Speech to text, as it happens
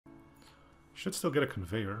Should still get a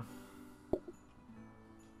conveyor.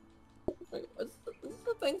 Wait, is this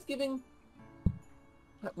the Thanksgiving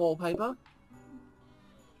wallpaper?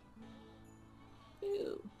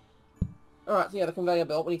 Ew. Alright, so yeah, the conveyor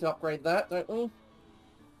belt, we need to upgrade that, don't we?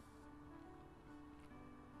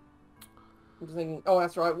 I'm just thinking, oh,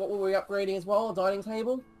 that's right, what were we upgrading as well? A dining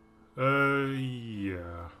table?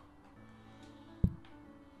 Yeah.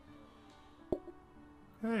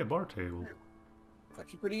 Hey, a bar table. It's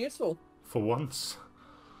actually pretty useful. For once.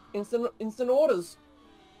 Instant orders.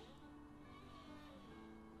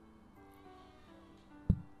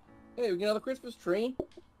 Hey, we get another Christmas tree.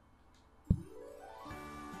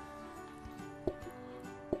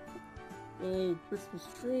 Oh, Christmas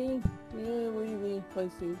tree. Yeah, where are we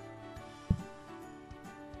placing?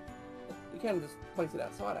 You can just place it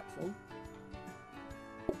outside, actually.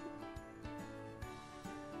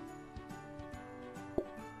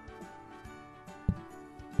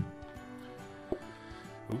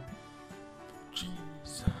 Oop.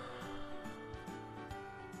 Jeez.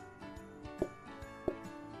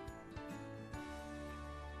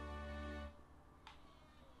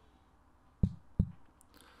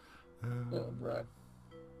 Oh, right.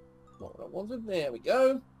 Not what I wanted. There we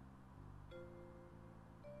go.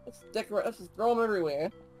 Let's decorate. Let's just throw them everywhere.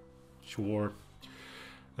 Sure.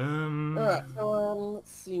 Alright, so,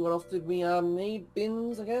 let's see. What else did we, need?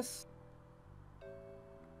 Bins, I guess?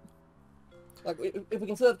 Like, if we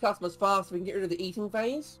can serve customers fast, we can get rid of the eating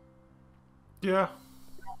phase. Yeah.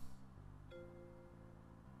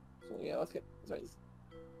 So, yeah, let's get...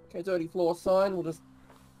 Okay, dirty floor sign. We'll just...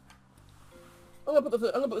 I'm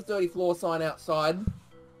gonna put this dirty floor sign outside.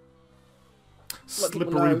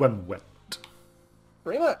 Slippery when wet.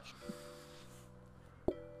 Pretty much.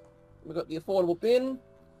 We've got the affordable bin.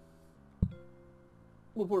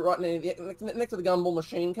 We'll put it right next to the gumball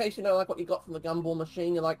machine. In case you don't like what you got from the gumball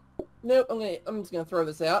machine, you're like, nope, I'm just gonna throw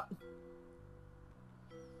this out.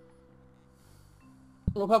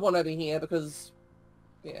 We'll have one over here because,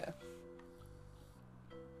 yeah.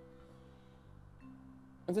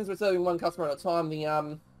 And since we're serving one customer at a time,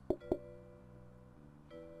 the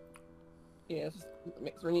yeah, just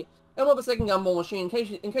mixer in here. And we'll have a second gumball machine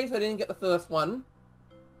in case I didn't get the first one.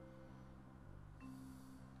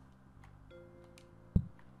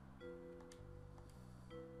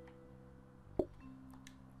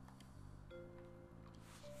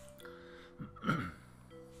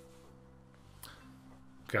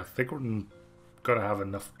 Okay, I think we're gonna have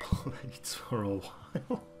enough plates for a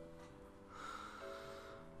while.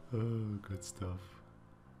 Oh, good stuff.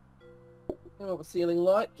 And we'll have a ceiling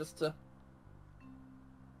light just to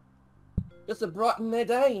brighten their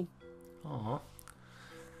day. Aw.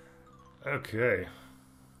 Okay.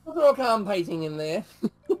 We'll throw a calm painting in there.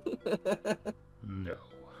 No.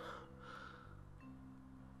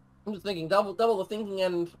 I'm just thinking double the thinking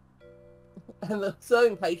and the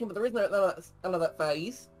serving patient, but there is none of that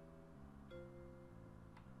phase.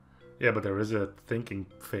 Yeah, but there is a thinking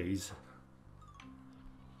phase.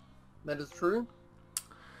 That is true.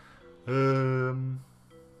 Okay,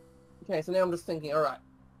 so now I'm just thinking, alright.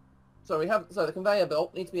 So the conveyor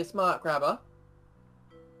belt needs to be a smart grabber.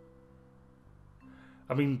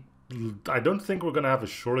 I mean, I don't think we're gonna have a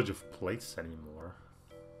shortage of plates anymore.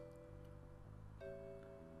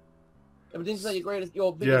 But didn't you say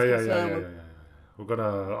your biggest Yeah. concern? We're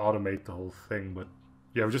gonna automate the whole thing, but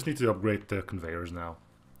yeah, we just need to upgrade the conveyors now.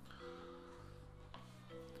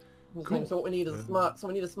 Cool. So what we need is a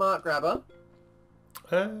smart grabber.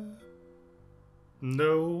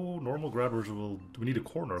 No, normal grabbers will... We need a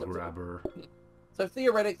corner grabber. So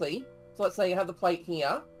theoretically, so let's say you have the plate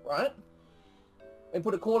here, right? And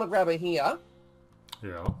put a corner grabber here.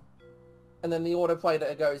 Yeah. And then the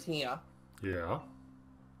autoplater goes here. Yeah.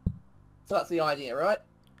 So that's the idea, right?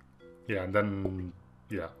 Yeah, and then...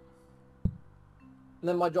 Yeah. And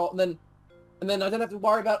then my job... And then I don't have to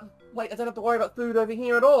worry about... I don't have to worry about food over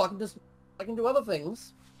here at all. I can do other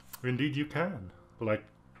things. Indeed you can. Like...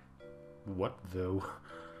 What, though?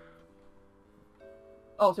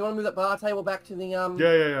 Oh, so you want to move that bar table back to the, Yeah,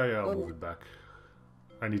 I'll move it back.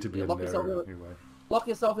 I need to be in there anyway. Lock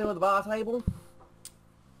yourself in with the bar table.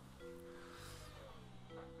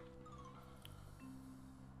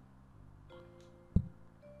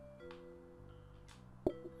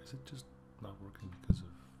 Is it just not working because of...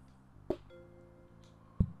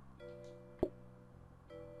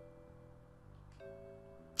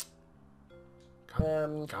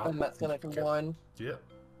 And that's going to combine. Yeah.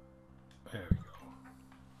 There we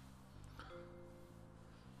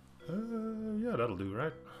go. Yeah, that'll do,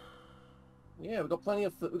 right? Yeah, we've got plenty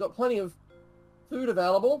of food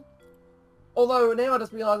available. Although now I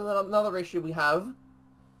just realised that another issue we have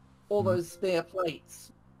all those spare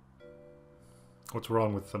plates. What's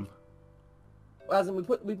wrong with them? As in,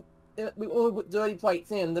 we all put dirty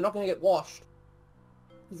plates in. They're not going to get washed.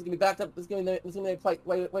 It's going to be backed up. There's going to be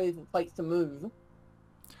way plates to move.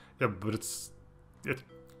 Yeah, but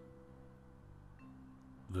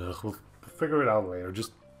Ugh, we'll figure it out later.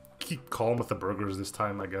 Just keep calm with the burgers this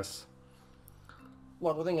time, I guess.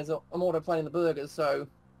 Well, the thing is, I'm auto-planning the burgers, so...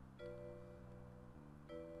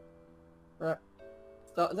 Right.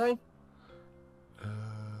 Start the day.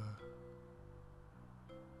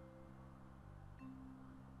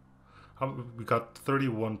 We got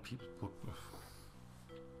 31 people.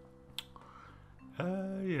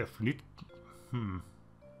 Yeah, if we need... I'm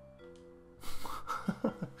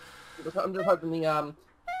just hoping the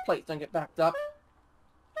plates don't get backed up.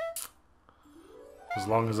 As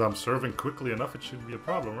long as I'm serving quickly enough, it shouldn't be a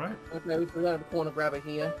problem, right? Okay, we don't have a corner grabber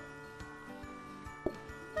here.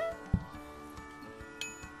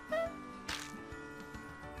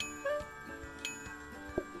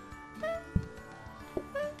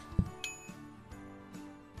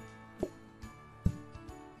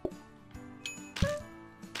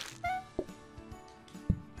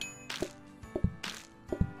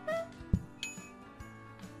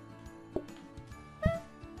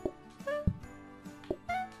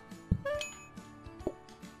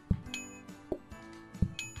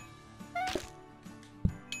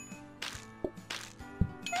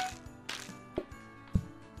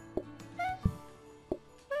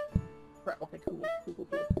 Okay, cool.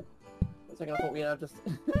 For a second I thought we just...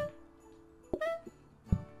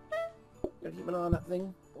 Gotta keep an eye on that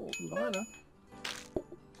thing. Oh, combiner.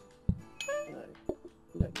 No,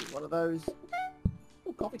 we don't need one of those.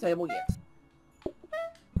 Oh, coffee table, yes.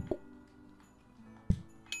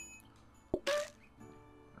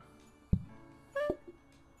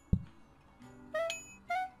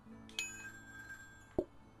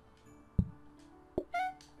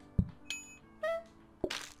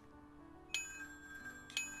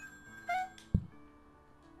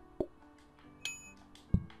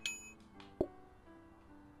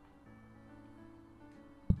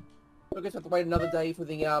 I guess I have to wait another day for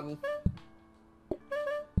the, have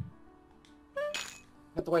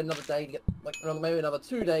to wait another day to get, like, maybe another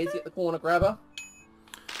 2 days to get the corner grabber.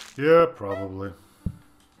 Yeah, probably.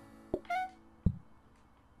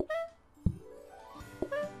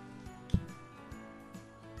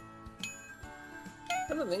 I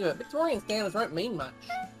don't think of it. Victorian standards don't mean much.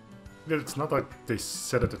 Yeah, it's not like they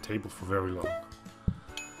sit at the table for very long.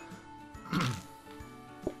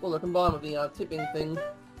 Well, they're combined with the tipping thing.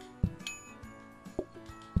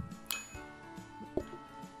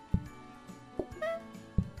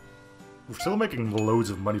 We're still making loads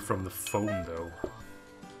of money from the phone, though.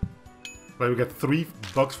 Like, we get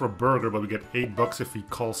 $3 for a burger, but we get $8 if we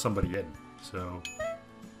call somebody in. So...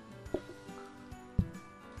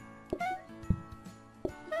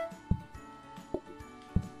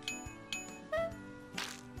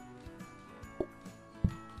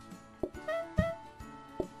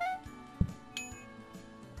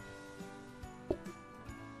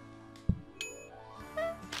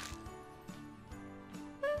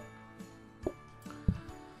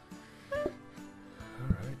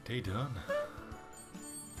 Day done.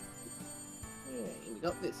 Hey, we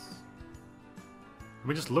got this. Let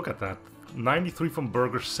me just look at that. 93 from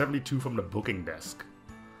burgers, 72 from the booking desk.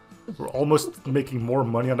 We're almost making more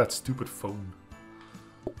money on that stupid phone.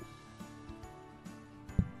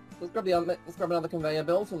 Let's grab another conveyor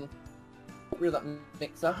belt and reel that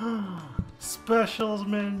mixer. Specials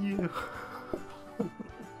menu.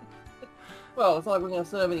 Well, it's not like we're going to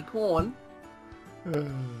serve any corn.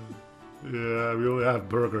 Yeah, we only have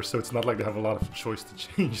burgers, so it's not like they have a lot of choice to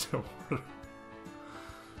change their order.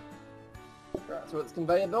 Right, so it's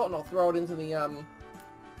conveyor belt, and I'll throw it into the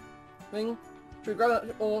thing. Should we grab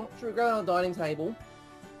it, or should we grab it on the dining table?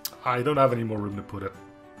 I don't have any more room to put it.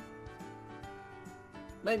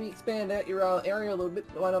 Maybe expand out your area a little bit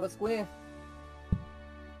by another square.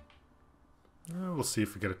 We'll see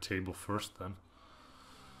if we get a table first, then.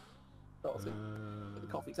 Oh, so the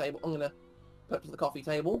coffee table. I'm gonna purchase the coffee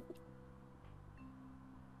table.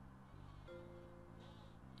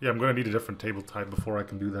 Yeah, I'm gonna need a different table type before I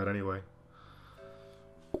can do that anyway.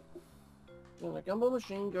 The gumball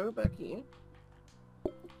machine, go back here.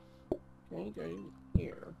 Okay, go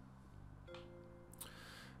here.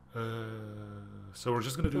 So we're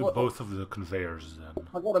just gonna do both of the conveyors then.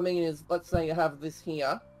 Like what I mean is, let's say you have this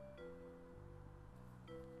here.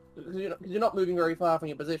 Because you're not moving very far from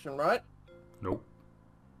your position, right? Nope.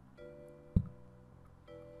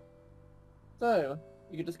 So,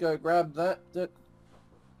 you could just go grab that.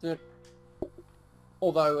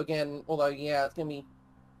 Although, yeah, it's gonna be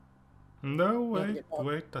No, You have to wait, get on.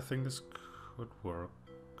 wait. I think this could work.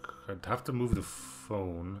 I'd have to move the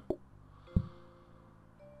phone.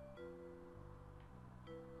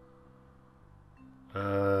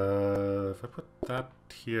 If I put that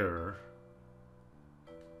here...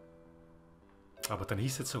 Oh, but then he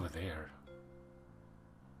sits over there.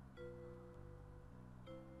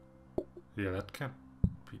 Yeah, that can't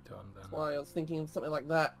be done then. That's why I was thinking something like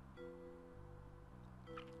that.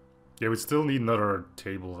 Yeah, we still need another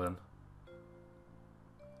table then.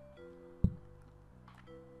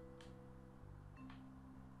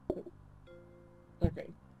 Okay.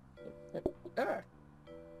 Ah.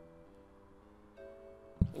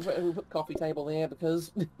 We'll put the coffee table there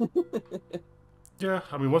because... Yeah,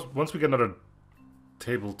 I mean, once we get another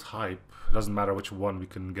table type, it doesn't matter which one, we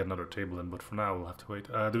can get another table in, but for now we'll have to wait.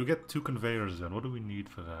 Do we get 2 conveyors then? What do we need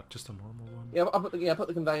for that? Just a normal one? Yeah, I'll put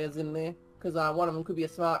the conveyors in there because one of them could be a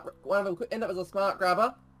smart... One of them could end up as a smart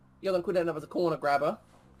grabber. The other one could end up as a corner grabber.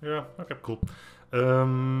 Yeah, okay, cool.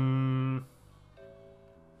 I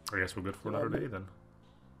guess we're good for another day then.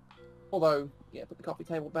 Although, yeah, put the coffee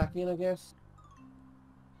table back in, I guess.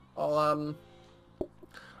 I'm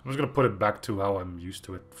just gonna put it back to how I'm used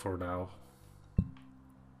to it for now.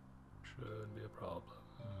 Shouldn't be a problem.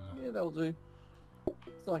 Yeah, that'll do.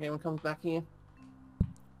 It's not like anyone comes back here.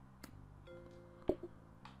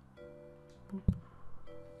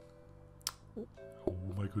 Oh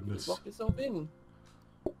my goodness. Lock yourself in.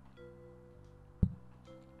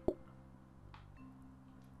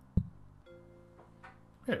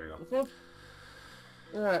 There we go. Okay.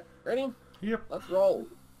 Alright, ready? Yep. Let's roll.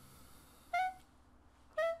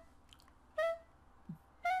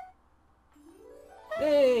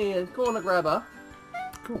 Hey, corner grabber.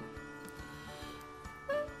 Cool.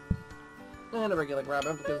 And a regular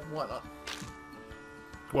grabber, because why not?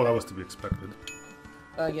 Well, that was to be expected.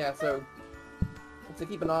 Yeah, so... to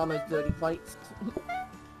keep an eye on those dirty plates.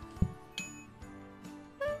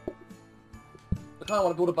 I kinda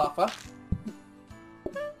want to build a buffer.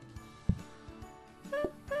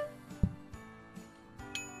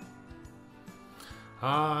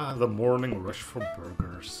 Ah, the morning rush for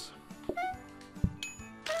burgers.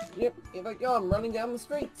 Yep, here I go, I'm running down the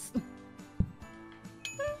streets.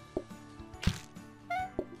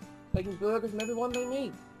 Making burgers from everyone they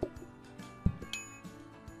meet.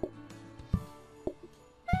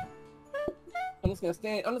 I'm just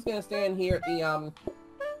gonna stand here at the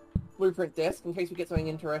blueprint desk in case we get something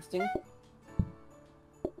interesting.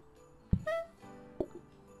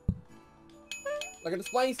 Like a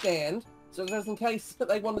display stand, so just in case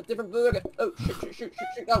they want a different burger. Oh shoot.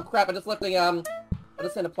 Oh crap, I just left the I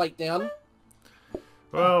just sent a plate down.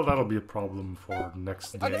 Well, that'll be a problem for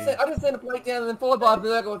next day. I just sent a plate down and then followed by a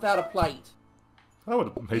burger without a plate.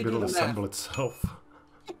 Oh, maybe it'll assemble itself.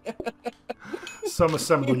 Some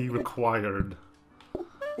assembly required.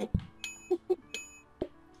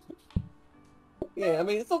 Yeah, I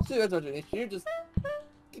mean, it's not too much of an issue, just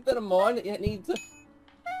keep that in mind that you need to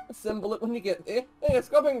assemble it when you get there. Hey, a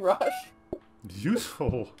scrubbing brush!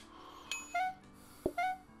 Useful.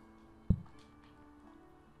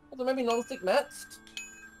 Also, maybe non-stick mats?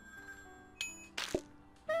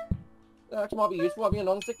 That actually might be useful, having a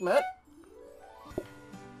non-stick mat.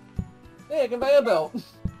 Yeah, conveyor belt!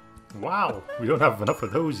 Wow, we don't have enough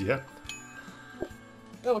of those yet.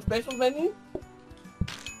 Oh, a specials menu?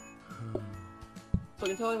 So I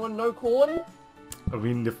can tell anyone no corn? I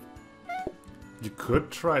mean, if you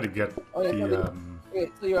could try to get the Yeah,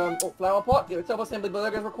 so your flower pot, your self-assembly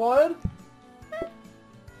burgers required?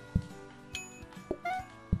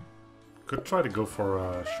 could try to go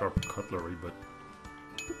for sharp cutlery, but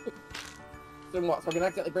So what, so I can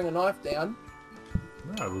accidentally bring a knife down?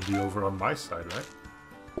 that would be over on my side, right?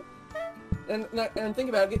 And think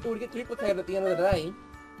about it, it would get duplicated at the end of the day.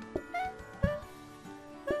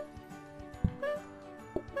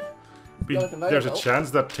 There's a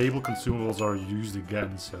chance that table consumables are used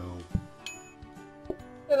again, so...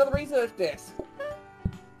 Another research desk.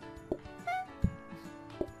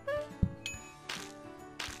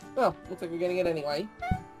 Well, looks like we're getting it anyway.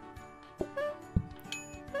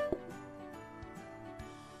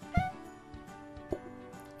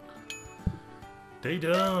 Day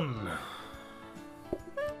done.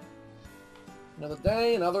 Another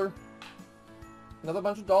day, another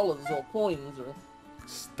bunch of dollars or coins or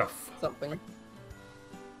Stuff. something.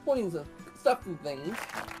 Coins of stuff and things.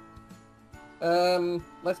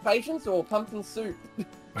 Less patience or pumpkin soup?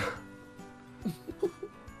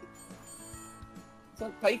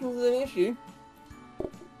 So patience is an issue.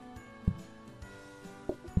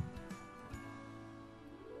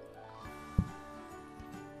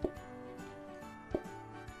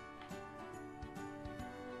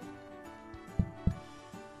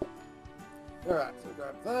 Alright, so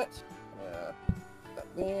grab that. That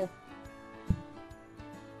there.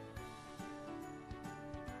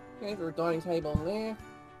 Okay, for a dining table in there.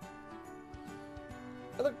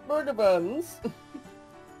 And the burger buns!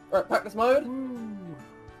 Alright, practice mode. Woo.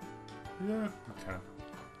 Yeah, okay.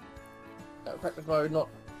 Practice mode, not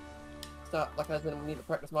start like as when we need to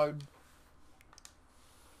practice mode.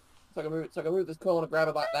 So I can move this corner, grab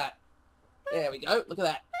it like that. There we go, look at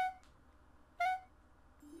that.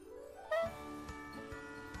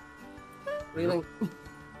 What do you think?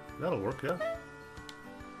 That'll work, yeah.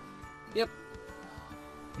 Yep.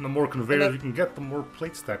 And the more conveyors we can get, the more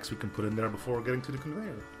plate stacks we can put in there before getting to the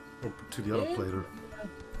conveyor. Or to the other plater.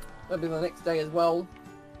 That'll be the next day as well.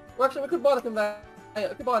 Well, actually, we could buy the conveyor. We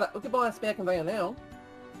could buy a spare conveyor now.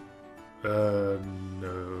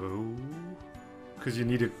 No. Because you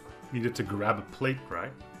need it to grab a plate,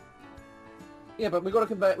 right? Yeah, but we got a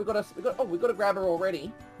conveyor. We got a grabber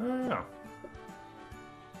already. Oh, yeah.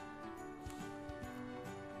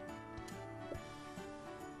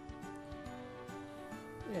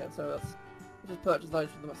 Yeah, so let's just purchase those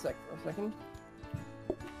for them for a second.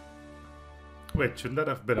 Wait, shouldn't that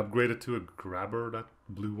have been upgraded to a grabber, that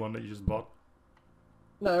blue one that you just bought?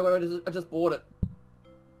 No, I just bought it.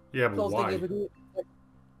 Yeah, but why?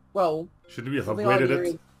 Well, Shouldn't we have upgraded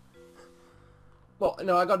it? Well,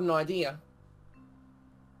 no, I got an idea.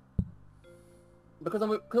 Because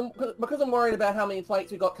I'm worried about how many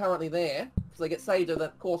plates we got currently there, because they get saved over the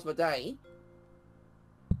course of a day.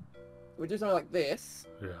 We do something like this.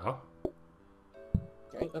 Yeah.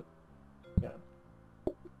 Okay. Yeah.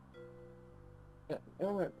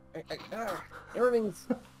 Everything's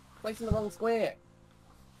placed in the wrong square.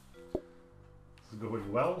 This is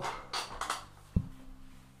going well.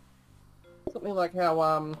 Something like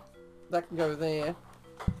how that can go there,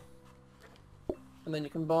 and then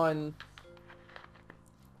you combine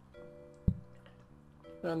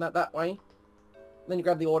turn that way. Then you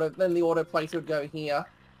grab the auto. Then the auto place would go here.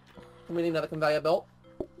 And we need another conveyor belt.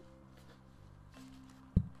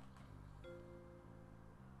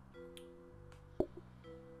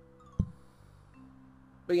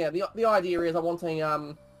 But yeah, the idea is I want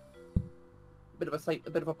a bit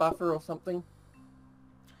of a buffer or something.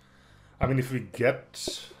 I mean, if we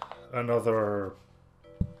get another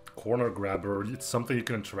corner grabber, it's something you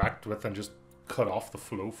can interact with and just cut off the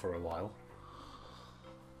flow for a while.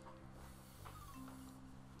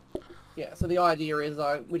 Yeah, so the idea is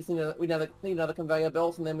we just need another conveyor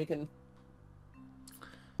belt, and then we can...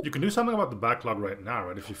 You can do something about the backlog right now,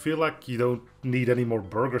 right? If you feel like you don't need any more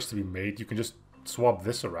burgers to be made, you can just swap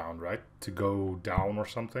this around, right? To go down or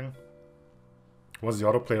something. Once the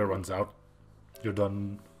auto player runs out, you're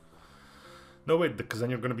done. No, wait, because then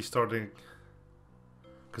you're going to be starting...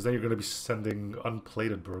 Because then you're going to be sending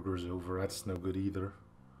unplated burgers over. That's no good either.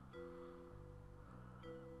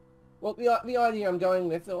 Well, the idea I'm going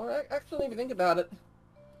with, or actually, if you think about it...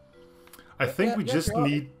 I think we just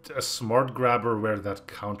need a smart grabber where that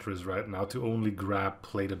counter is right now to only grab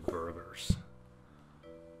plated burgers.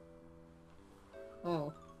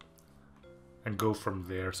 Oh. And go from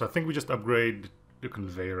there. So I think we just upgrade the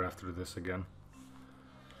conveyor after this again.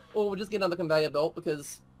 Or we'll just get another conveyor belt,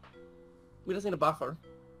 because we just need a buffer.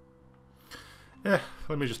 Yeah,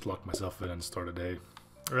 let me just lock myself in and start a day.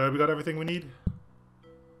 We got everything we need?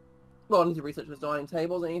 Well, I need to research those dining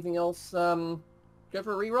tables. Anything else? Go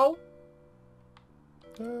for a reroll?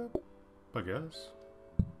 I guess.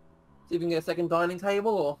 See if we can get a second dining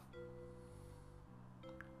table, or...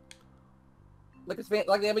 Look,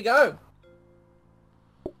 like, there we go!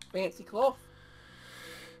 Fancy cloth.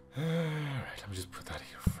 Alright, let me just put that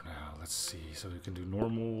here for now. Let's see. So we can do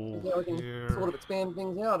normal Yeah, we can here. sort of expand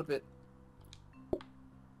things out a bit.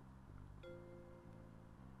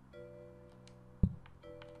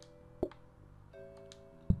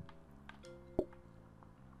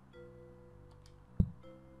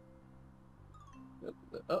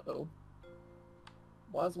 Uh-oh.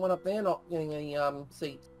 Why is one up there not getting any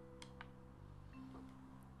seats?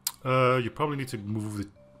 You probably need to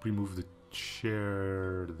remove the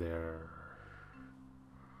chair there.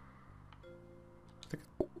 I think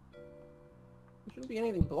There shouldn't be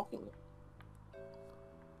anything blocking it.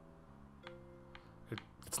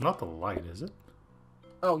 it's not the light, is it?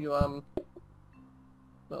 Oh, you well,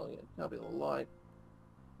 yeah, can't be the light.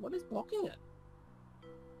 What is blocking it?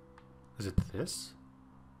 Is it this?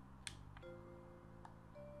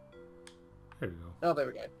 There we go. Oh, there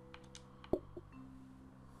we go.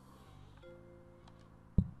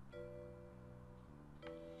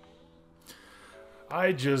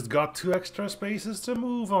 I just got 2 extra spaces to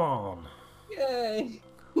move on. Yay!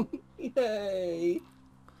 Yay!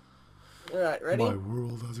 Alright, ready? My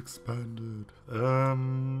world has expanded. I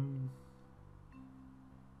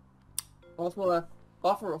just want a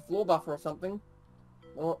buffer, a floor buffer or something.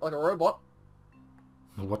 Or like a robot.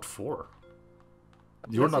 What for?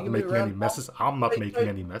 Yeah, You're so not you can move making any around. messes. I'm not Wait, making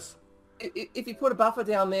any mess. If you put a buffer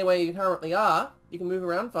down there where you currently are, you can move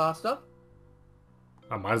around faster.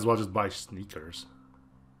 I might as well just buy sneakers.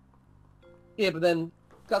 Yeah, but then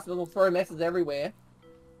customers will throw messes everywhere.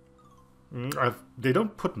 They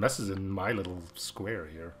don't put messes in my little square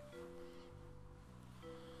here.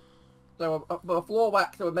 So a floor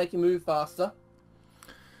waxer would make you move faster.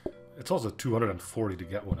 It's also 240 to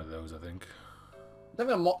get one of those, I think. I think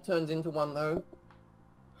a mop turns into one though.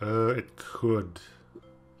 It could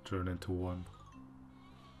turn into one.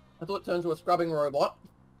 I thought it turned into a scrubbing robot.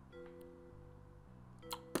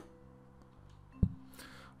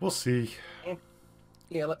 We'll see.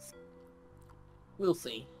 Yeah, we'll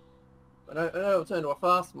see. I know it'll turn to a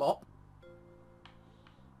fast mop.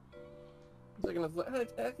 So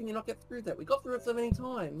how can you not get through that? We got through it so many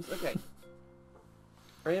times. Okay.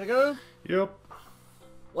 Ready to go? Yep.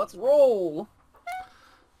 Let's roll!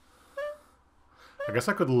 I guess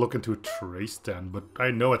I could look into a tray stand, but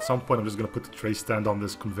I know at some point I'm just going to put the tray stand on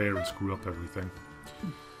this conveyor and screw up everything.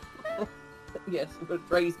 Yes, put a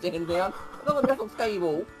tray stand down. Another metal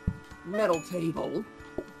table. Metal table.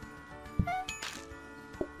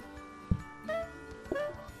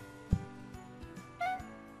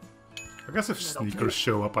 I guess if sneakers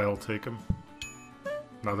show up, I'll take them.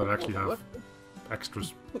 Now that I actually have extra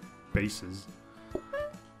spaces.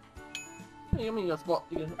 I mean, you got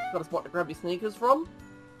a spot to grab your sneakers from?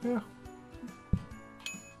 Yeah.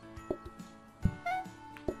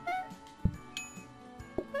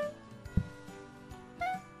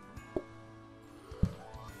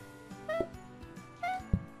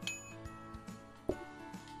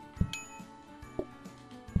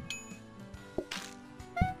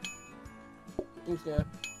 I'm just gonna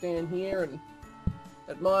stand here and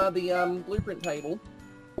admire the blueprint table.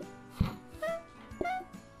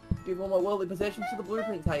 Give all my worldly possessions to the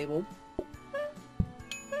blueprint table.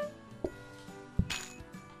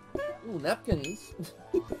 Ooh, napkins.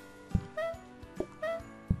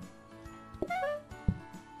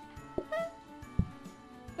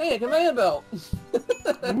 Hey, a conveyor belt!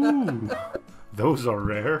 Ooh, those are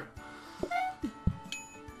rare.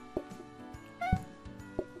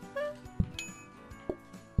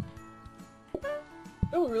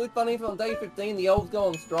 It would be really funny if on day 15 the elves go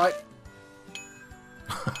on strike.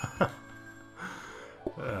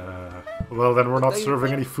 Well, then we're not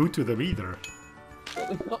serving any food to them either.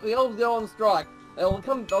 The elves go on strike. They'll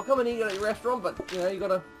come and eat at your restaurant, but you know you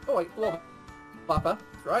gotta. Oh wait, floor buffer.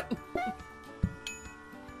 That's right.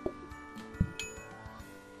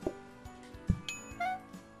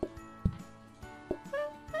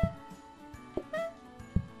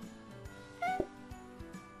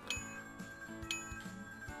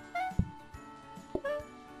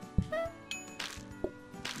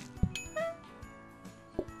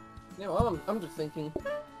 Yeah, well, I'm just thinking,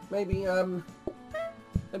 maybe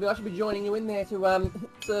maybe I should be joining you in there to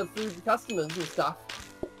serve food to customers and stuff.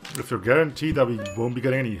 If you're guaranteed that we won't be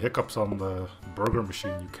getting any hiccups on the burger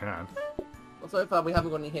machine, you can. Well, so far we haven't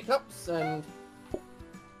got any hiccups, and we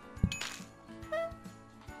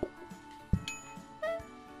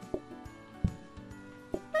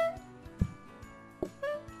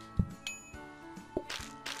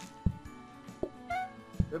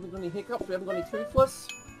haven't got any hiccups. We haven't got any toothless.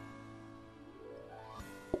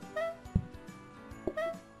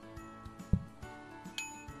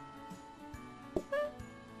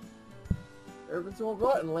 Everything's all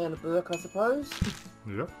right in Land of Burke, I suppose.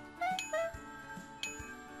 Yep.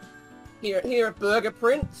 Here at Burger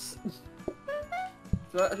Prince.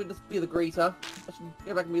 Right, I should just be the greeter. I should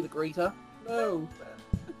go back and be the greeter. No.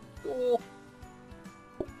 Oh.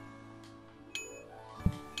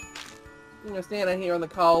 I'm gonna stand out here in the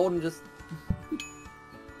cold and just...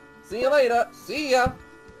 See you later. See ya.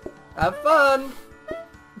 Have fun.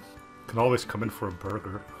 Can always come in for a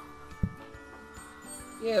burger.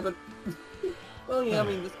 Yeah, but... Well, yeah, I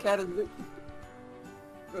mean, this cat is...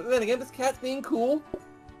 But then again, this cat's being cool.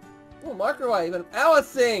 Oh, microwave, an hour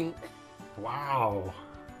sink! Wow.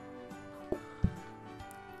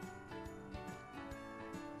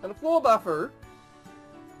 And a floor buffer.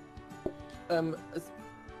 It's...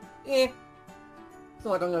 Eh. It's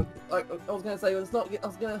not like I'm gonna... Like, I was gonna say, it's not... I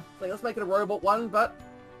was gonna say, let's make it a robot one, but...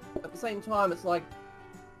 At the same time, it's like...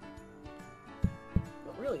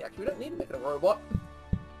 Not really, actually, we don't need to make it a robot.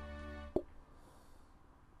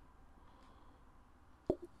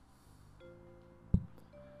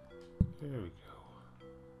 There we go.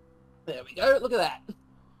 There we go, look at that.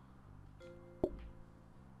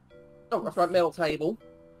 Oh, that's right, metal table.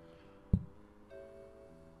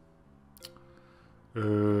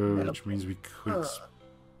 Which means we could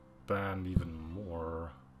expand even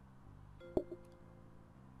more.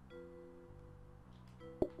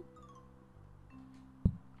 Put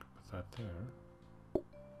that there.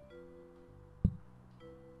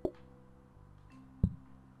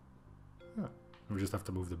 Yeah, we just have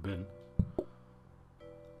to move the bin.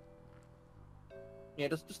 Yeah,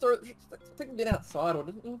 just throw it, take the bin outside, or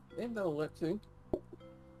didn't you? Yeah, that'll work too.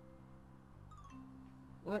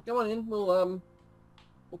 Alright, come on in, we'll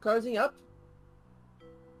cozy up.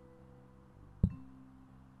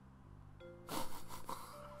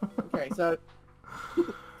 Okay, so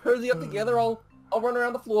cozy up together, I'll run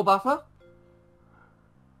around the floor buffer.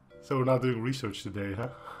 So we're not doing research today, huh?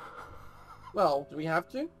 Well, do we have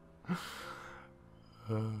to?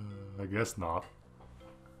 I guess not.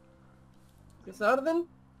 Get started then?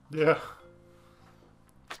 Yeah.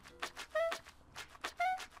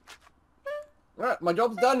 Alright, my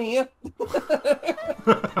job's done here.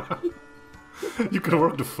 You can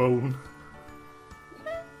work the phone.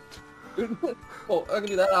 Well, I can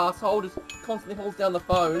do that asshole, just constantly holds down the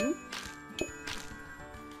phone.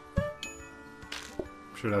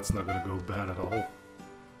 I'm sure that's not gonna go bad at all.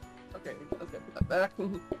 Okay, let's get that back.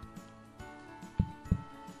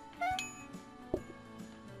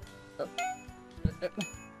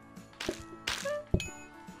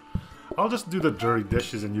 I'll just do the dirty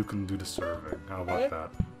dishes and you can do the serving. How about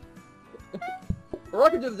that? Or I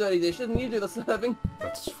can do the dirty dishes and you do the serving.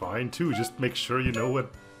 That's fine too, just make sure you know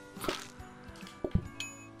what...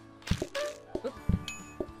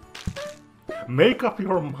 Make up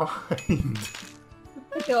your mind!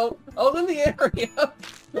 I was in the area! I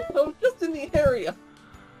was just in the area!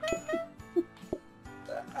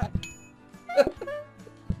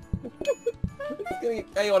 It's getting a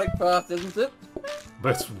chaotic fast, isn't it?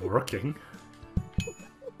 But it's working.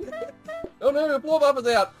 Oh no, floor buffer's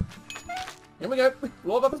out! Here we go,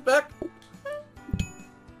 floor buffer's back!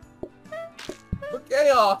 For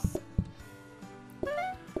chaos!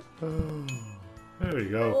 Oh, there we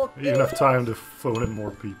go. You even have time to phone in more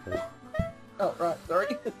people. Oh, right,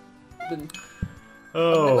 sorry. Been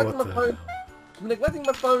Oh, neglecting what my the phone. hell? I'm neglecting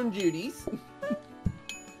my phone duties.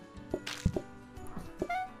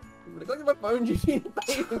 I'm neglecting my phone duties in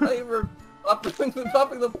favor of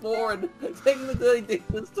buffing the floor and taking the dirty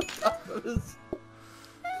dishes to customers.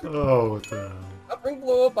 Oh, what the hell? Buffering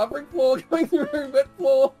floor, going through wet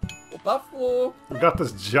floor, buff floor. We got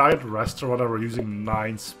this giant restaurant and we're using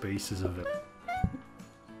 9 spaces of it.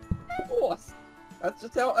 Of course.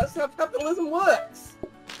 That's how capitalism works.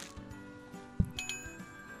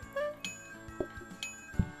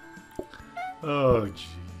 Oh,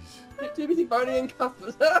 jeez. Too busy phoning in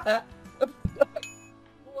customers. I'm stuck.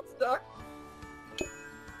 I'm stuck.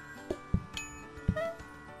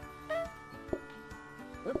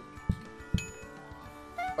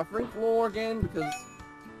 Buffering floor again because I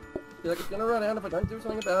feel like it's gonna run out if I don't do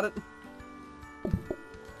something about it.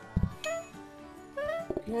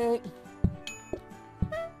 Okay.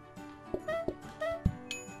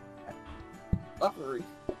 Buffery.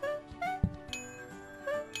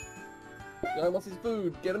 Guy wants his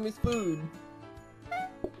food. Get him his food.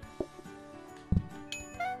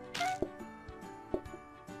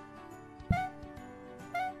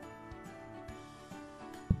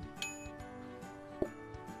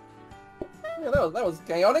 Yeah, that was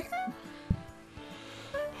chaotic.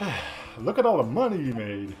 Look at all the money you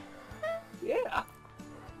made. Yeah.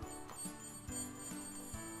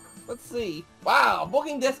 Let's see. Wow,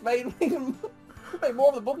 booking desk made more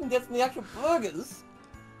of the booking desk than the actual burgers.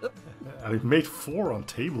 And he made 4 on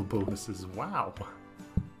table bonuses. Wow.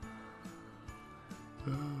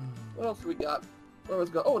 What else do we got? What else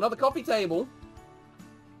we got? Oh, another coffee table.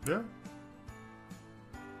 Yeah.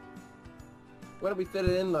 Where do we fit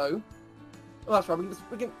it in though? Oh, that's right.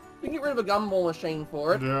 We can get rid of a gumball machine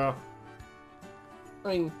for it. Yeah. I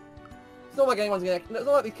mean, it's not like anyone's gonna. It's not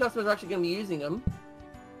like these customers are actually gonna be using them.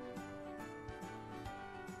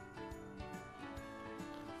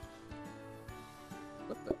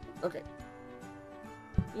 What the? Okay.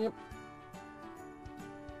 Yep.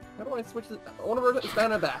 How do I switch this? I want to rotate this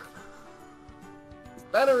banner back. This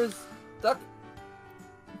banner is stuck.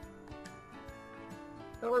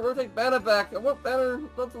 How do I rotate banner back? I want banner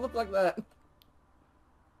not to look like that.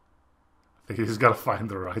 I think he's gotta find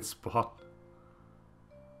the right spot.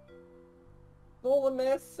 All a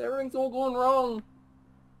mess. Everything's all going wrong.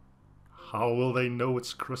 How will they know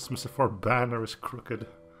it's Christmas if our banner is crooked?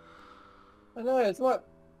 I know, it's like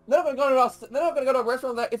they're not gonna go to a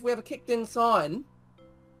restaurant that if we have a kicked in sign.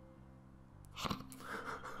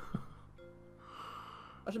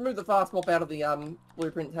 I should move the fast mop out of the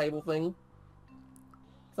blueprint table thing.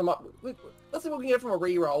 Let's see what we can get from a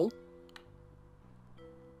reroll.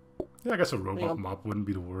 Yeah, I guess a robot mop wouldn't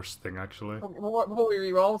be the worst thing, actually. Before we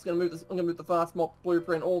reroll, I'm gonna move the fast mop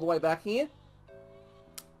blueprint all the way back here.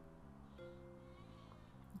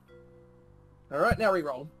 All right, now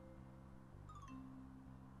reroll.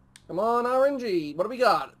 Come on, RNG. What do we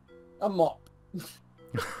got? A mop.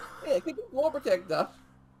 Yeah, kick the floor protector.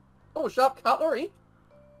 Oh, sharp cutlery.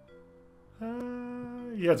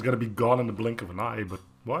 Yeah, it's gonna be gone in the blink of an eye, but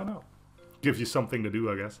why not? Gives you something to do,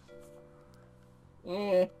 I guess.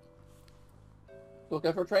 Yeah. We'll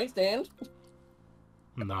go for a tray stand.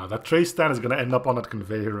 Nah, that tray stand is gonna end up on that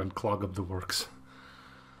conveyor and clog up the works.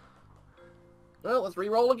 Well, let's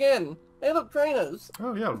re-roll again. Hey, look, trainers.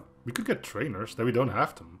 Oh yeah, we could get trainers. Then we don't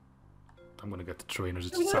have them. I'm gonna get the trainers.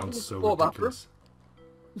 It just sounds so ridiculous.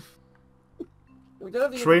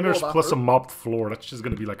 Trainers plus a mopped floor. That's just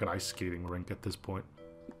gonna be like an ice skating rink at this point.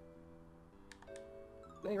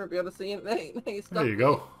 Now you'll be able to see it. There you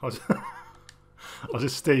go. I'll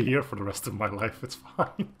just stay here for the rest of my life. It's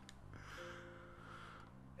fine.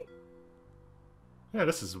 Yeah,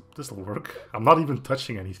 this'll work. I'm not even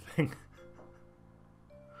touching anything.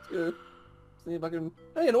 Good. See if I can.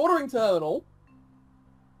 Hey, an ordering terminal.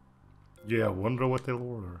 Yeah, I wonder what they'll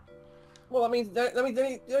order. Well, that means you don't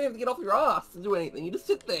have to get off your ass to do anything. You just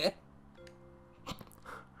sit there.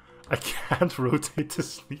 I can't rotate the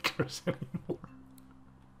sneakers anymore.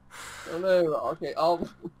 Oh no. Okay, I'll.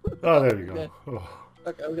 Oh, there you go.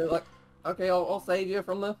 Okay. Oh. Okay, I'll save you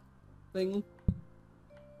from the thing.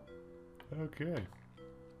 Okay.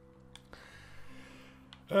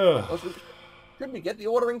 Could we get the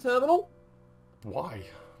ordering terminal? Why?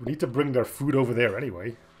 We need to bring their food over there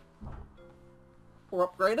anyway. Or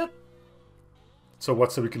upgrade it? So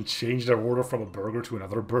what? So we can change their order from a burger to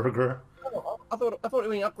another burger? Oh, I thought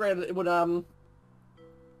when you upgrade it, it would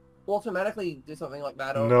automatically do something like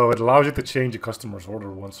that. Or... No, it allows you to change a customer's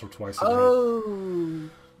order once or twice a day. Oh.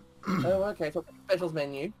 Oh, okay. So specials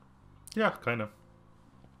menu. Yeah, kind of.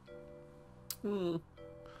 Hmm.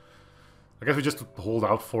 I guess we just hold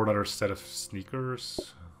out for another set of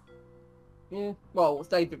sneakers. Yeah. Well, it's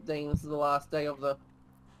day 15. This is the last day of the...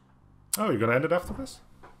 Oh, you're gonna end it after this?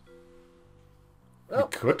 Well,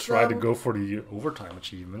 we could try to go for the overtime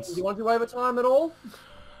achievements. Do you want to do overtime at all?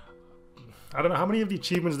 I don't know. How many of the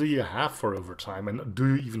achievements do you have for overtime? And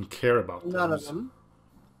do you even care about those? None of them.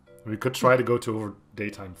 We could try to go to over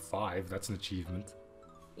daytime 5. That's an achievement.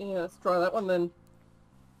 Yeah, let's try that one then.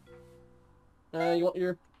 You want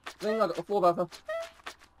your thing? I got the floor buffer.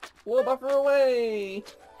 Floor buffer away!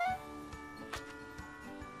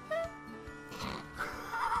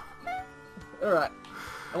 Alright.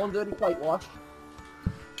 I want dirty plate wash.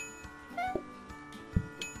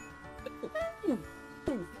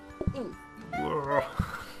 Whoa.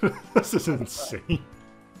 This is insane.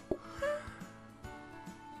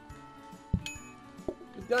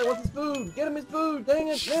 This guy wants his food! Get him his food! Dang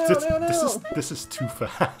it! Now! This is too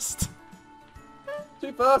fast.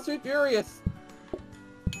 Too fast, too furious!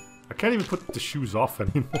 I can't even put the shoes off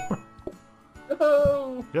anymore.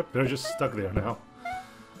 No! Yep, they're just stuck there now.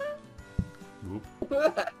 Whoop.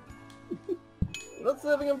 You're not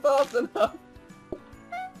serving him fast enough!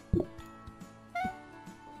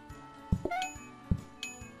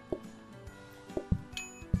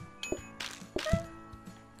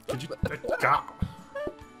 Did you...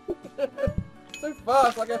 So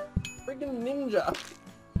fast, like a freaking ninja!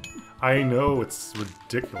 I know, it's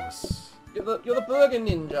ridiculous. You're the burger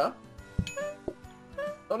ninja.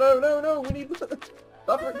 Oh no, we need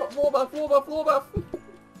buffer, floor buff.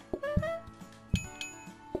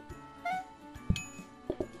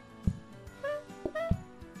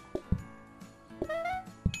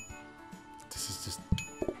 This is just...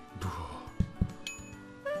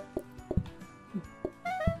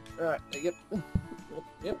 Alright, yep.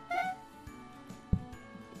 Yep.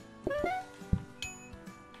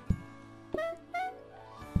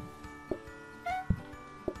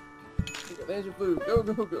 There's your food.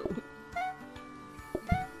 Go.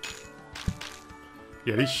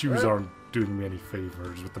 Yeah, these shoes aren't doing me any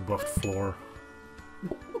favors with the buffed floor.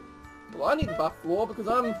 Well, I need the buff floor because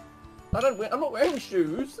I'm not wearing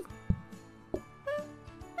shoes.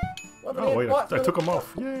 Oh wait, I took them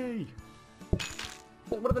off. Yay!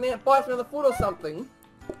 What if an ant bites me on the foot or something?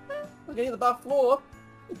 I'm getting the buff floor.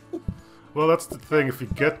 Well, that's the thing. If you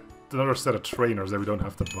get another set of trainers, then we don't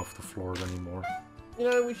have to buff the floors anymore. You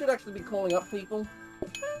know, we should actually be calling up people.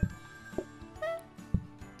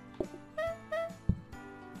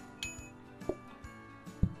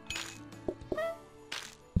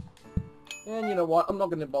 And you know what? I'm not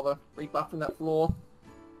going to bother rebuffing that floor.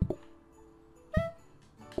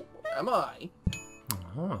 am I?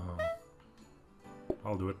 Oh.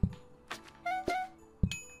 I'll do it.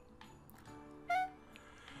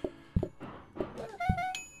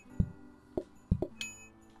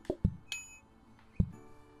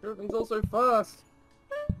 Everything's all so fast.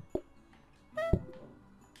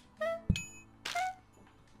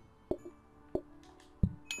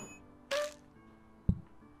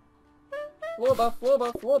 Floor buff, floor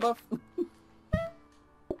buff, floor buff.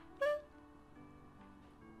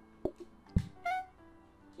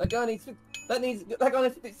 That guy needs 50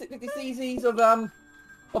 cc's of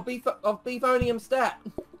beefonium stat.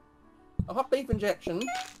 A hot beef injection.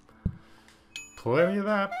 Plenty of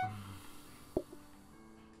that.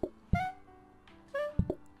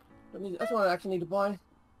 That's what I actually need to buy.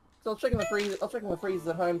 So I was checking the freezers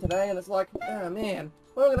at home today, and it's like, oh man,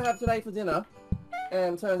 what am I gonna have today for dinner?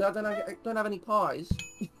 And turns out I don't have any pies.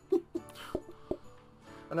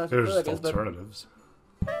 I know it's There's burgers, alternatives.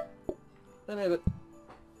 but I don't know, but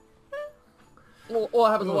all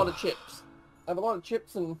I have is a lot of chips. I have a lot of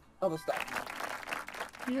chips and other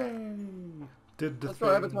stuff. Yay! Did the Let's thing.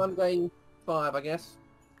 try overtime game 5, I guess.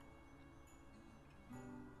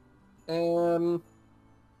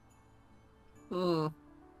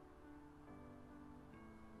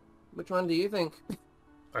 Which one do you think?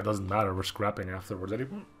 It doesn't matter, we're scrapping afterwards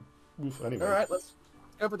anyway. Anyway. Alright, let's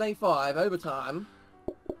go for day 5, overtime.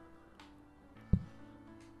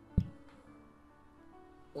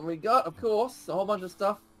 And we got, of course, a whole bunch of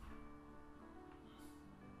stuff.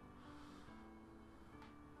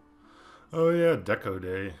 Oh yeah, Deco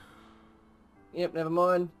Day. Yep, never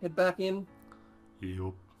mind. Head back in.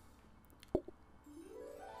 Yup.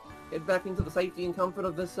 Head back into the safety and comfort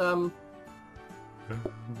of this,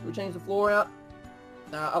 we change the floor out.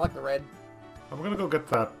 I like the red. I'm gonna go get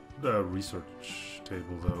that research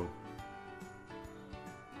table though.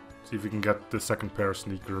 See if we can get the second pair of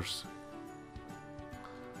sneakers.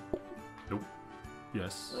 Nope.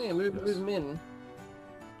 Yes. Oh yeah, move yes. them in.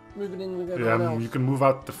 Move it in with Yeah, everyone else. you can move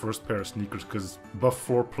out the first pair of sneakers because buff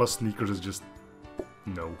 4 plus sneakers is just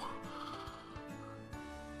no.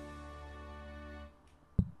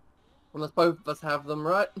 Unless both of us have them,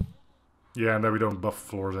 right? Yeah, and then we don't buff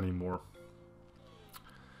floors anymore.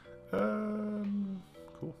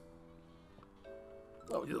 Cool.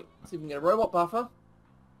 Oh, let's see if we can get a robot buffer.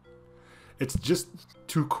 It's just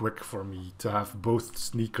too quick for me to have both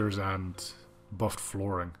sneakers and buffed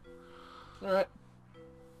flooring. Alright.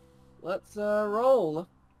 Let's roll.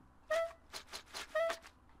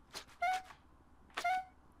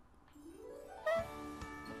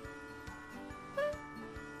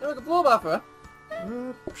 Look at floor buffer.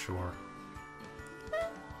 Sure.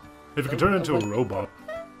 If you can turn it into a robot,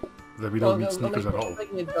 then we don't need sneakers at all. I'm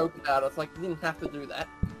making a joke about it. It's like you didn't have to do that.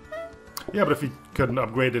 Yeah, but if we can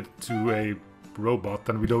upgrade it to a robot,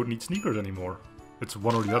 then we don't need sneakers anymore. It's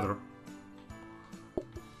one or the other.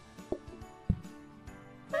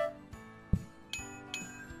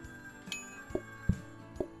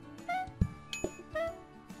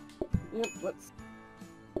 Yep, let's...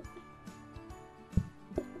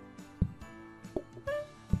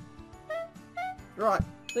 Right,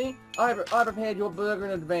 see? I prepared your burger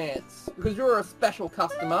in advance, because you're a special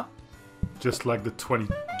customer. Just like the 20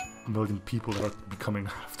 million people that are becoming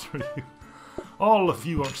after you. All of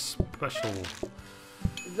you are special.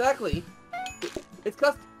 Exactly.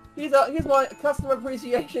 Here's my customer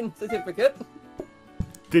appreciation certificate.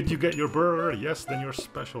 Did you get your burger? Yes, then you're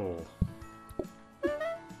special.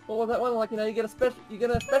 What was that one? Like, you know, you get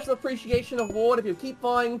a special appreciation award if you keep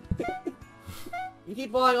buying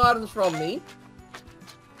items from me.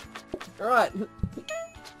 Alright.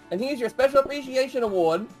 And here's your special appreciation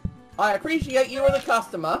award. I appreciate you as a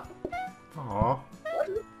customer. Aww.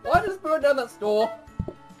 Why just burn down that store?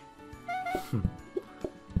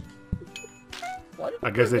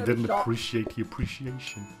 I guess they didn't appreciate the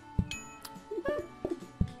appreciation.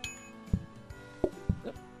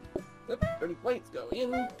 Yep, dirty plates go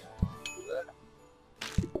in.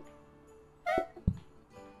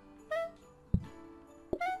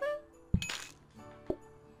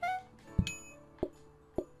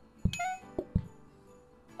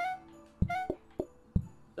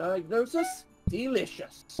 Diagnosis?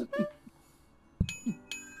 Delicious.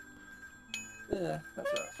 Yeah,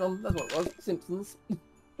 that's where it's from. That's what it was. Simpsons.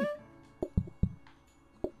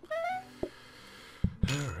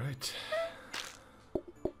 Alright.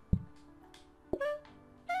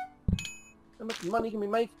 How much money can we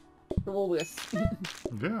make from all this?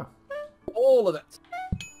 Yeah. All of it.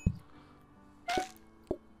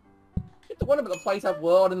 Get to wonder about the place up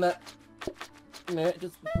world and that, you know,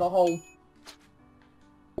 just the whole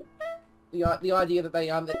the idea that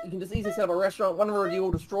that you can just easily set up a restaurant, one review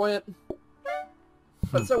will destroy it.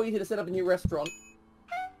 But it's so easy to set up a new restaurant.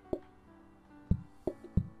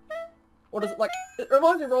 What is it like? It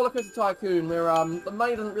reminds me of Roller Coaster Tycoon, where the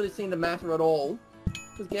money doesn't really seem to matter at all,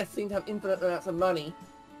 because guests seem to have infinite amounts of money.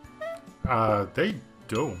 They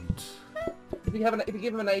don't. If you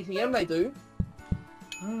give them an ATM, they do.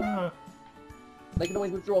 They can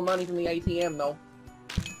always withdraw money from the ATM, though.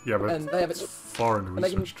 Yeah, but and they have it's far in the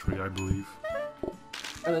research tree, I believe.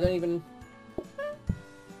 And they don't even...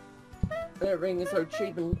 Everything is so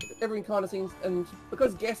cheap, and everything kind of seems... And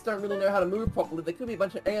because guests don't really know how to move properly, there could be a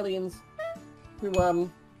bunch of aliens who are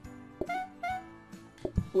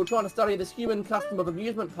trying to study this human custom of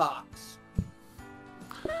amusement parks.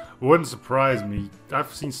 Wouldn't surprise me.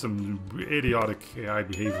 I've seen some idiotic AI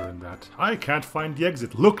behavior in that. I can't find the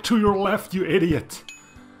exit. Look to your left, you idiot!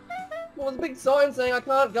 Well, there's a big sign saying I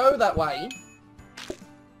can't go that way.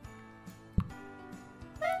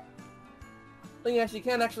 But yes, you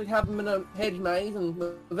can actually have them in a hedge maze and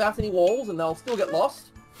without any walls, and they'll still get lost.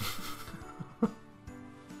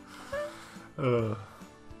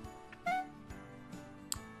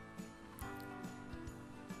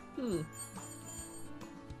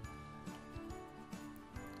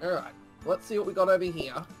 Alright, let's see what we got over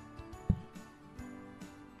here.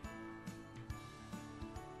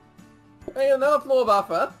 Hey, another floor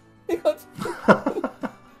buffer! You got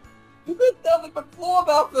nothing but floor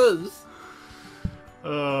buffers!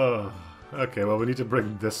 Okay, well we need to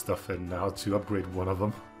bring this stuff in now to upgrade one of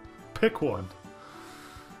them. Pick one.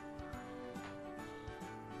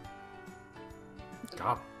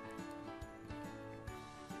 God.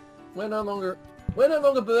 We're no longer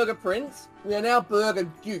Burger Prince, we are now Burger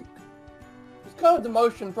Duke. It's kind of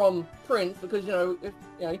demotion from Prince because, because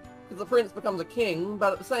the Prince becomes a king,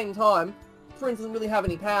 but at the same time, Prince doesn't really have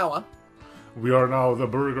any power. We are now the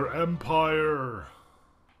Burger Empire.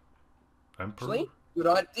 Emperor? Actually, good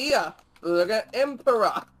idea. Burger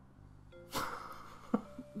Emperor.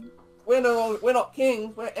 We're not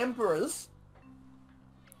kings, we're emperors.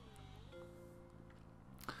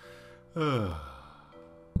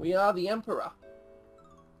 We are the Emperor.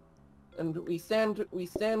 And we stand in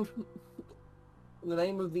the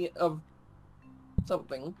name of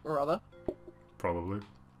something or other. Probably.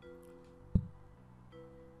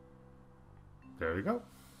 There we go.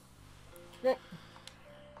 Okay.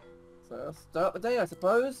 So start the day, I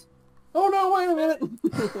suppose. Oh no, wait a minute!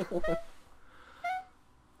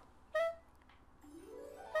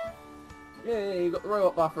 Yeah, you got the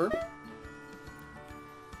robot buffer.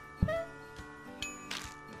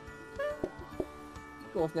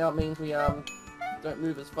 Of course, now it means we don't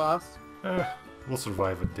move as fast. We'll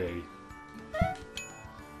survive a day.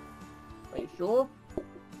 Are you sure?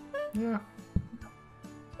 Yeah.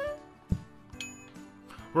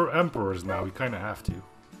 We're emperors now, we kinda have to.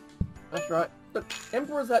 That's right. But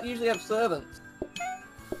emperors that usually have servants.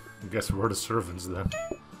 I guess we're the servants then.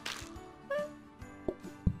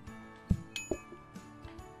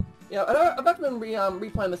 Yeah, I've actually been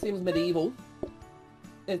replaying The Sims Medieval.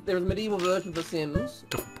 There's a medieval version of The Sims.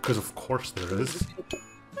 Because of course there is.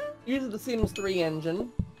 Uses the Sims 3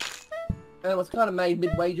 engine. And it was kind of made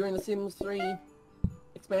midway during the Sims 3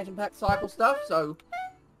 expansion pack cycle stuff, so...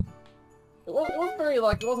 It wasn't very,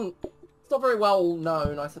 it's not very well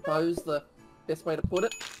known, I suppose, the best way to put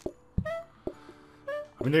it.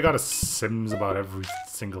 I mean, they got a Sims about every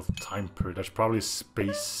single time period. That's probably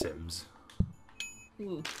Space Sims.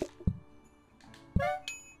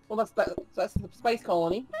 Well, that's the Space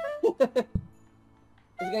Colony. There's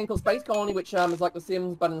a game called Space Colony, which is like The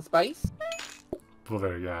Sims, but in space. Well,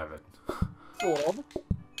 there you have it. Sort of.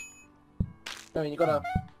 I mean, it's got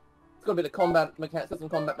a bit of combat mechanics, some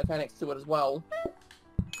combat mechanics to it as well.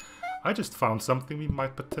 I just found something we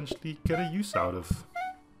might potentially get a use out of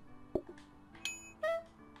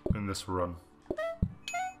in this run.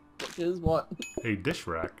 Which is what? A dish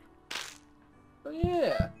rack. Oh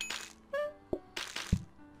yeah.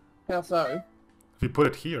 How so? If you put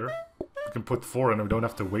it here, we can put 4 and we don't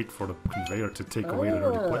have to wait for the conveyor to take away the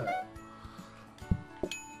dirty plate.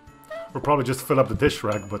 We'll probably just fill up the dish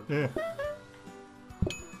rack, but eh.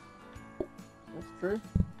 That's true.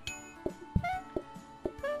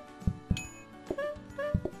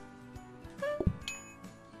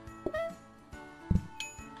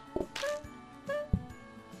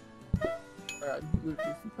 Alright, moved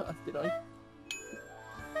too fast, did I?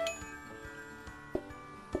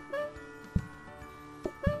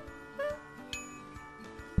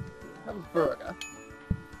 Have a burger.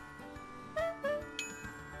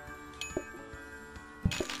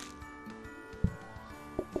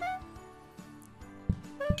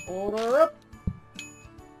 Order up!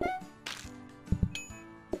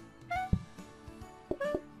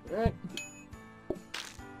 Alright.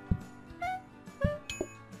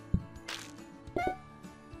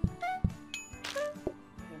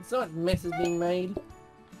 So much mess is being made.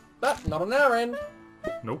 But not on our end.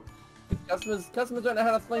 Nope. Customers don't know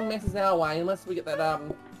how to fling messes our way unless we get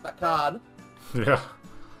that card. Yeah.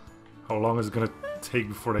 How long is it gonna take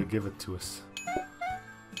before they give it to us?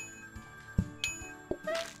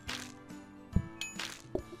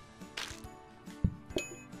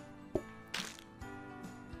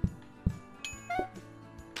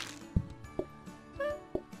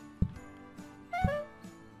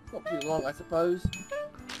 Not too long, I suppose.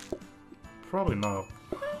 Probably not.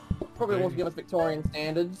 Probably wants to give us Victorian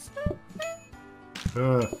standards.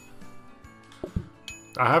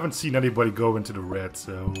 I haven't seen anybody go into the red,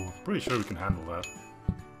 so pretty sure we can handle that.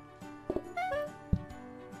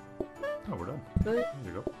 Oh, we're done. There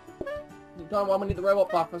you go. The time while we need the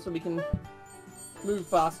robot buffer so we can move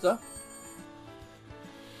faster.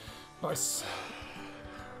 Nice.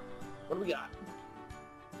 What do we got?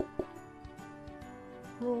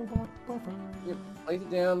 Robot buffer. Yep, place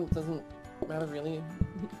it down. It doesn't matter really.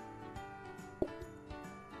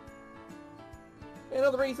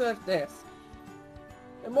 Another research desk.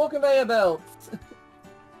 And more conveyor belts.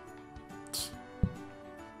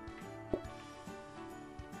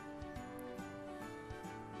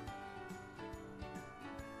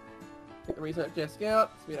 Get the research desk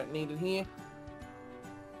out, so we don't need it here.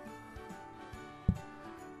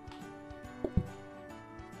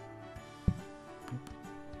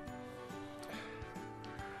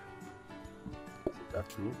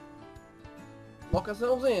 Cool. Lock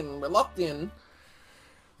ourselves in. We're locked in.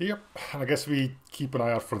 Yep, and I guess we keep an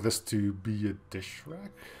eye out for this to be a dish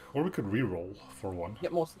rack, or we could re-roll for one.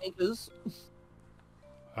 Get more sneakers.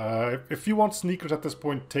 If you want sneakers at this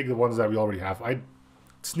point, take the ones that we already have.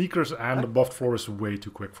 Sneakers and the buffed floor is way too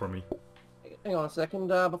quick for me. Hang on a second.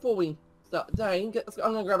 Before we start the day, I'm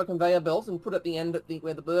going to grab a conveyor belt and put it at the end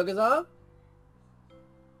where the burgers are.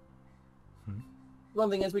 One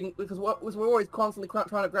thing is because we're always constantly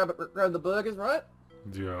trying to grab the burgers, right?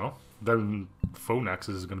 Yeah. Then phone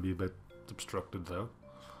access is going to be a bit obstructed, though.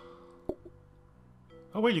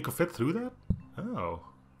 Oh wait, you can fit through that? Oh.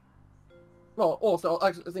 Well, also,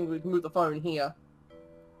 I think we can move the phone here.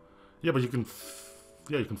 Yeah, but you can.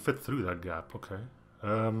 Yeah, you can fit through that gap. Okay.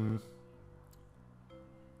 We're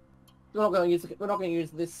not going to use. We're not going to use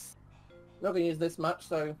this. We're not going to use this much,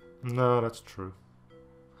 so. No, that's true.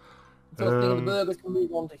 So the burgers can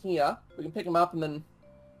move on to here. We can pick them up and then.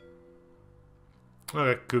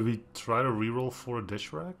 Okay, could we try to reroll for a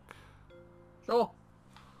dish rack? Sure.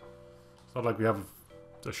 It's not like we have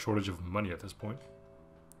a shortage of money at this point.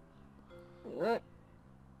 Alright.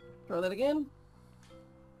 Try that again.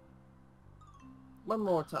 One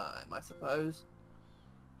more time, I suppose.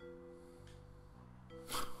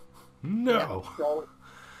 No!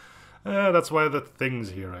 Yeah, that's why the thing's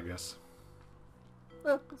here, I guess.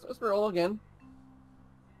 well, let's roll again.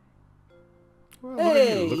 Well, look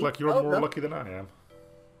at you. Look like you're more lucky than I am.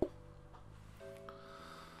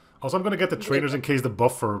 Also, I'm going to get the trainers in case the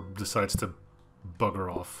buffer decides to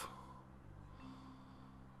bugger off.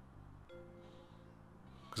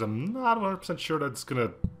 Because I'm not 100% sure that it's going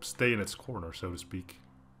to stay in its corner, so to speak.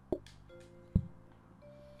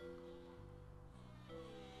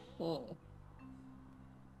 Wait,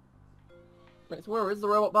 so where is the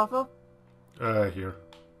robot buffer? Here.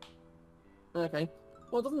 Okay.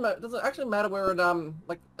 Well, it doesn't matter. Does it actually matter where it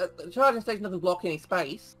the charging station doesn't block any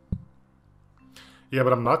space? Yeah,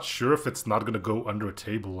 but I'm not sure if it's not going to go under a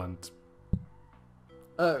table and...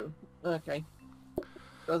 Oh, okay.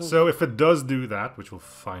 So if it does do that, which we'll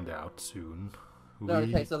find out soon... No,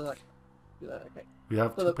 okay, so like... Okay. We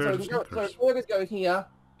have two pairs of sneakers. So if burgers go here,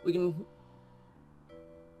 we can...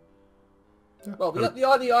 Yeah. Well, the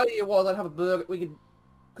idea was I'd have a burger, we could...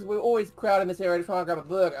 Because we're always crowded in this area to try and grab a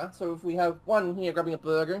burger, so if we have one here grabbing a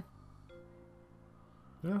burger...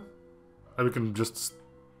 Yeah. And we can just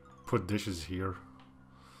put dishes here.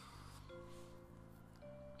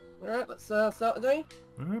 Alright, let's start the day.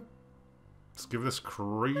 Alright. Let's give this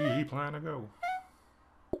crazy plan a go.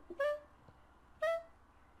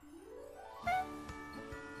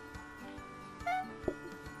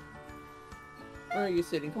 Where are you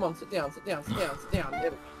sitting? Come on, sit down, sit down, sit down, sit down.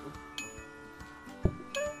 There we go.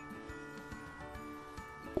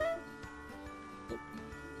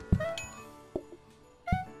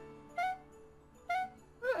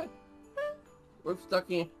 Alright. We're stuck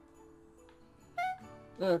here.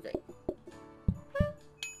 Okay.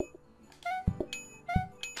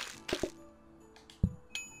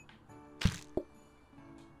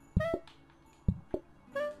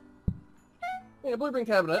 Yeah, blueprint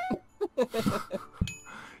cabinet.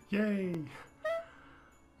 Yay!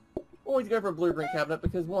 Always go for a blueprint cabinet,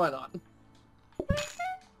 because why not?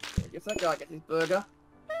 I guess that guy gets his burger.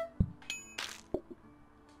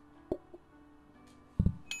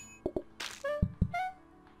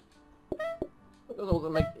 Those also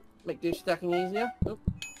make dish stacking easier. Oop.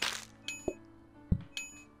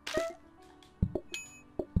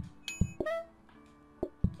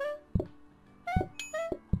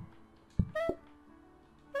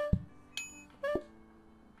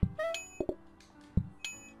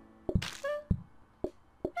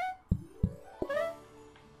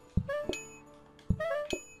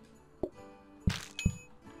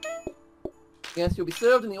 Yes, you'll be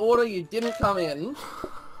served in the order you didn't come in.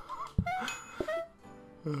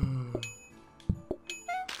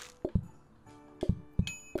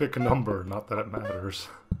 Pick a number, not that it matters.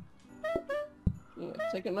 Yeah,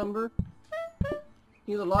 take a number.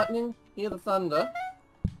 Hear the lightning, hear the thunder.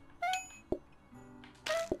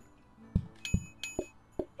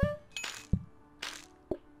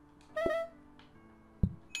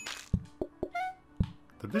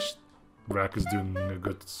 The dish rack is doing a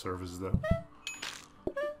good service though.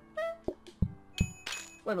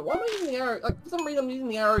 Wait a minute, why am I using the arrow? Like, for some reason I'm using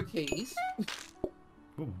the arrow keys.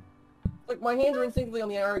 Ooh. Like, my hands are instinctively on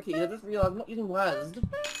the arrow keys. I just realized I'm not using WASD.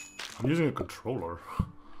 I'm using a controller.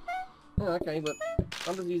 Oh, okay, but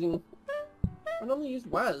I'm just using... I normally use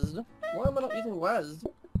WASD. Why am I not using WASD?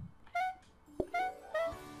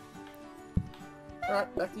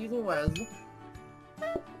 Alright, back to using WASD. I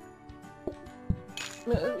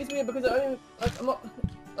mean, it's weird because I'm not...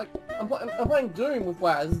 Like, I'm playing Doom with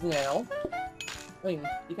WASD now. I mean,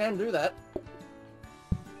 you can do that.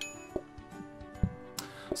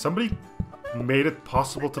 Somebody made it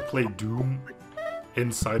possible to play Doom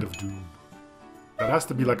inside of Doom. That has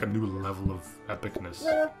to be like a new level of epicness.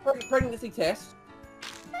 No, pregnancy test.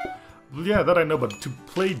 Well, yeah, that I know, but to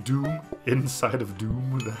play Doom inside of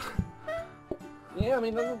Doom, that... Yeah, I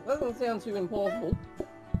mean, that doesn't sound too implausible.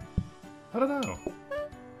 I don't know.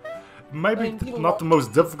 Maybe I mean, not the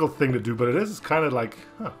most difficult thing to do, but it is kind of like,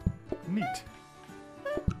 huh, neat.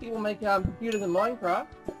 People make computers in Minecraft.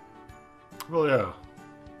 Well, yeah.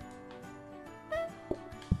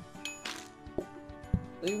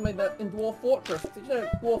 They even made that in Dwarf Fortress. Did you know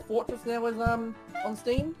Dwarf Fortress now is on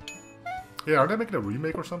Steam? Yeah, are they making a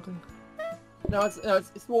remake or something? No, it's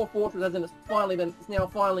Dwarf Fortress, as in it's now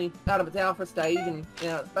finally out of its alpha stage and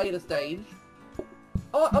its beta stage.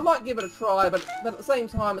 I might give it a try, but at the same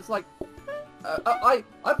time, it's like I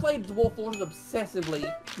played Dwarf Fortress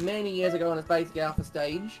obsessively many years ago on its basic alpha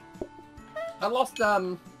stage. I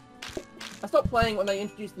stopped playing when they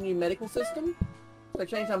introduced the new medical system. So they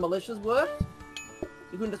changed how militias worked.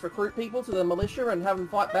 You couldn't just recruit people to the militia and have them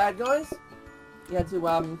fight bad guys. You had to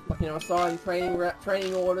like, you know, assign training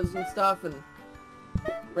orders and stuff, and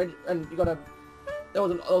you got to there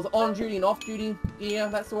was on duty and off duty gear,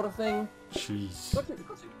 that sort of thing. Jeez.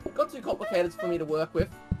 Got too complicated for me to work with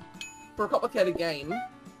for a complicated game.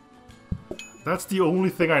 That's the only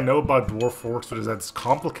thing I know about Dwarf Fortress is that it's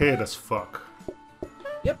complicated as fuck.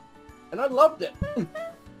 Yep, and I loved it.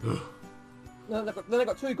 Then it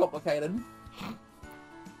got too complicated.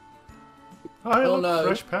 Oh, look, no.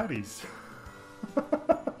 fresh patties.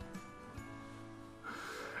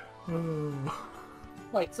 Oh.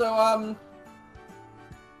 Wait, so how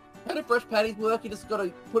do fresh patties work? You just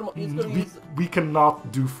gotta put them. You just gotta use. We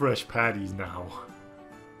cannot do fresh patties now.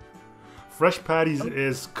 Fresh patties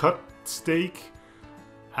is cut steak,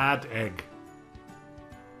 add egg.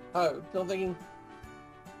 Oh, so I'm thinking,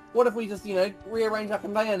 what if we just, you know, rearrange our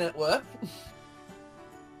conveyor network?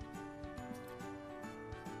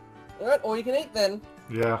 Alright, all you can eat then.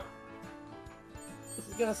 Yeah. This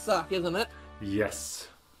is gonna suck, isn't it? Yes.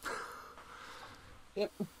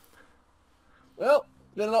 Yep. Well,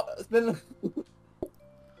 it's been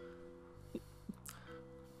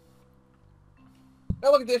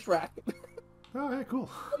oh, look at this rack. Oh, hey, cool.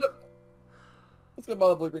 Let's go buy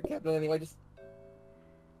the blueprint cabinet anyway, just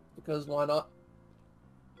because why not?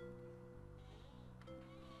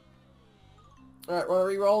 Alright, wanna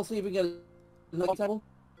re-roll, see if we get another table?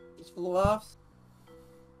 Just for the laughs.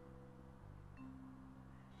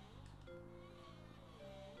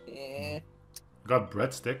 Yeah. Got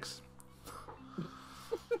breadsticks.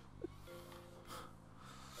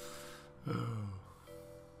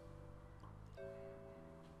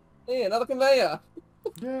 Yeah, another conveyor!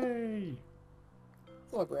 Yay!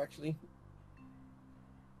 It's like we're actually...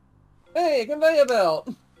 Hey, a conveyor belt!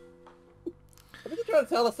 I think you're trying to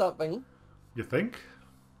tell us something. You think?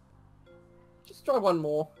 Just try one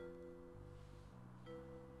more.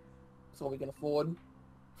 That's all we can afford.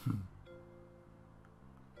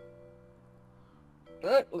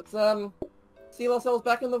 Alright, let's seal ourselves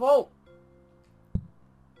back in the vault.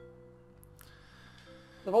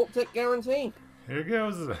 The Vault Tech guarantee. Here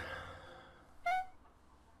goes.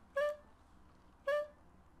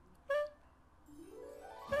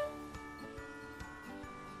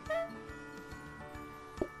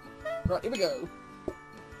 Right, here we go.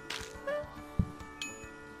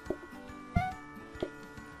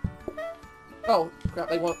 Oh crap!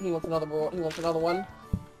 He wants another one.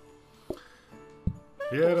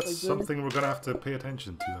 Yeah, that's something we're gonna have to pay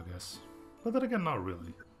attention to, I guess. But then again, not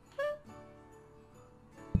really.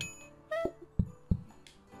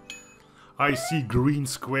 I see green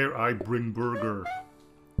square, I bring burger.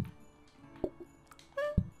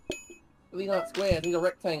 These aren't squares, these are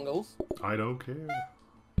rectangles. I don't care.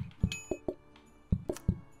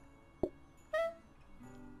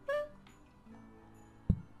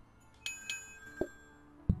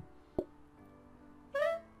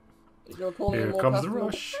 Here comes the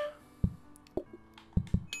rush.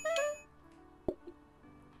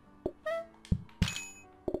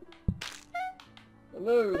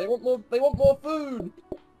 No, they want more. They want more food.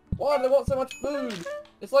 Why do they want so much food?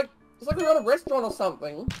 It's like we run a restaurant or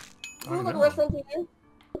something. Does it look like a restaurant to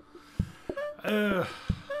you?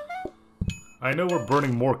 I know we're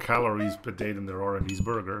burning more calories per day than there are in these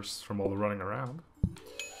burgers from all the running around.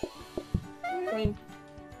 I mean,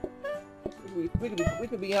 we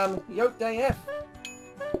could be yoked AF.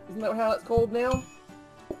 Isn't that how it's called now?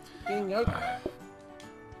 Being yoked.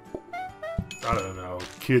 I don't know.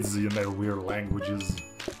 Kids in their weird languages.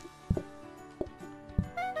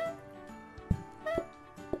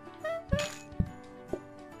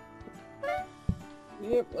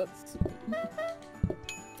 Yep, let's...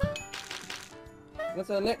 And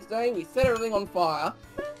so the next day, we set everything on fire.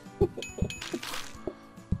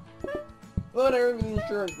 Burn everything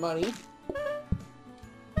insurance money.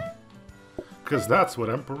 Because that's what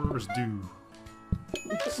emperors do.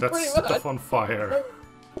 Set stuff on fire.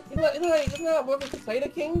 Isn't that what the Crusader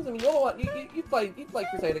Kings? I mean, you're the one, you played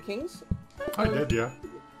Crusader Kings. I did, yeah.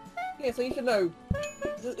 Yeah, so you should know.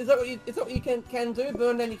 Is that what you can do?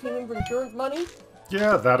 Burn down your kingdom for insurance money?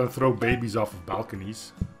 Yeah, that and throw babies off of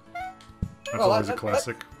balconies. That's always a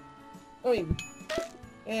classic. I mean,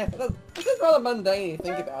 yeah, it's just rather mundane if you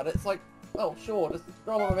think about it. It's like, oh sure, just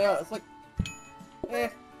throw them out. It's like, eh.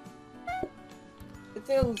 It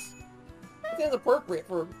sounds appropriate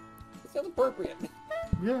for. It sounds appropriate.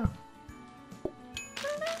 Yeah.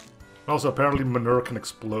 Also, apparently manure can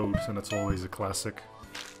explode, and that's always a classic.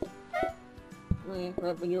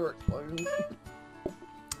 Right, manure explosions.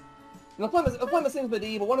 And I'm playing The Sims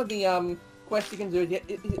Medieval. One of the quests you can do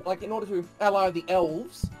is, like, in order to ally the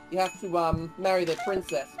elves, you have to marry their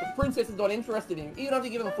princess. But the princess is not interested in you. Even after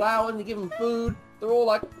you give them flowers and you give them food, they're all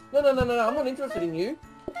like, no, I'm not interested in you.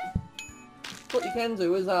 What you can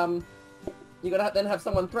do is you gotta then have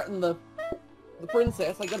someone threaten the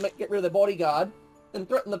princess. Like, you gotta get rid of their bodyguard, and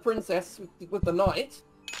threaten the princess with the knight.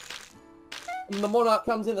 And the monarch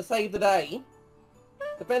comes in to save the day,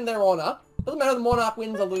 defend their honor. Doesn't matter if the monarch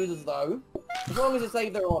wins or loses though, as long as you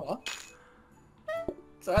save their honor.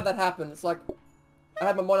 So I had that happen. It's like, I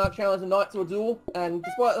had my monarch challenge the knight to a duel, and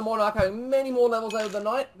despite the monarch having many more levels over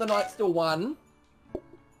the knight still won.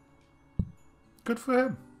 Good for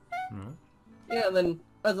him. Yeah, and then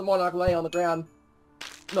as the monarch lay on the ground,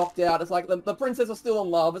 knocked out, it's like the princess is still in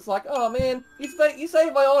love. It's like, oh man, you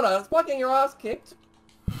saved my honor. It's like getting your ass kicked.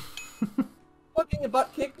 Like getting your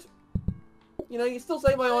butt kicked. You know, you still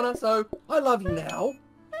save my honor, so I love you now.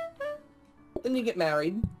 Then you get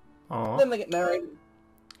married. Aww. Then they get married.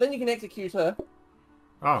 Then you can execute her.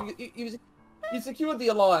 Oh. You secured the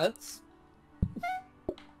alliance.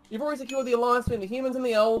 You've already secured the alliance between the humans and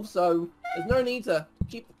the elves, so there's no need to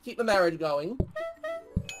keep the marriage going.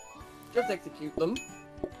 Just execute them.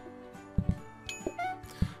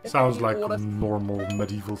 Sounds like normal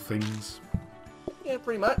medieval things. Yeah,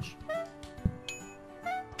 pretty much.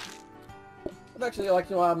 I'd actually like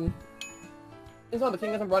to, in some of the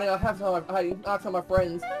kingdoms I'm running, I ask my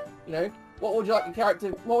friends, you know, what would you like your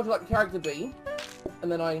character to be?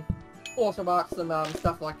 And then I also ask them,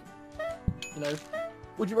 stuff like, you know,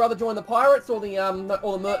 would you rather join the pirates or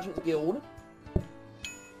the merchants guild?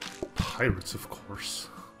 Pirates, of course.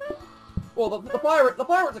 Well, the pirates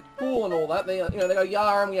are cool and all that. They go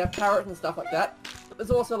Yara and we have parrots and stuff like that. But there's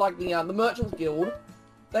also like the merchants guild.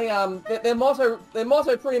 Their motto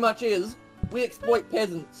pretty much is, we exploit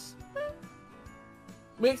peasants.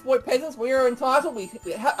 We exploit peasants. We are entitled.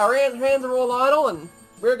 Our hands are all idle, and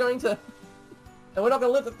we're not going to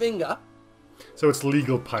lift a finger. So it's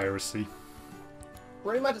legal piracy.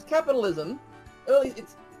 Pretty much, it's capitalism.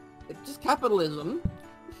 It's just capitalism.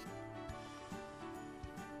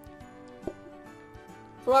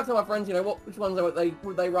 So I asked my friends, you know, which ones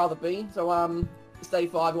would they rather be? So it's day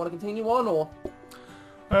 5. You want to continue on, or?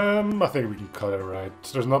 I think we can cut it right.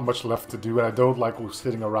 There's not much left to do, and I don't like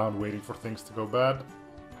sitting around waiting for things to go bad.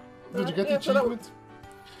 Did you get the achievement?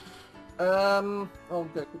 I'll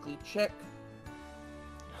go quickly check.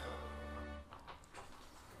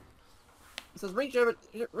 It says reach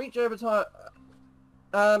over time.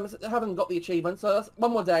 I haven't got the achievement, so that's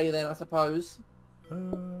one more day then, I suppose.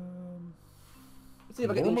 Let's see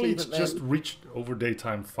if I get the normally achievement it's just reach over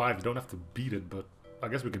daytime 5. You don't have to beat it, but I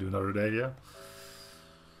guess we could do another day, yeah.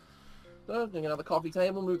 So, doing another coffee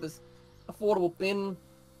table. Move this affordable bin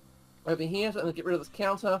over here, and get rid of this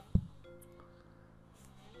counter.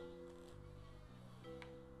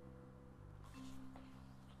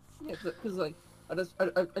 Yeah, because like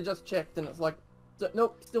I just checked, and it's like,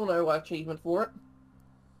 nope, still no achievement for it.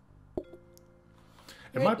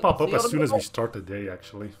 It might pop up as soon as we start the day,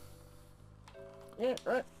 actually. Yeah,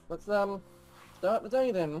 right. Let's start the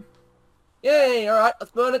day then. Yay! All right,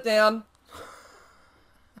 let's burn it down.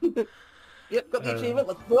 Yep, got the achievement.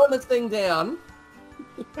 Let's burn this thing down.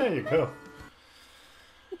 There you go.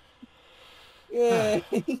 Yay!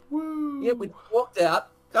 Woo! Yep, we walked out.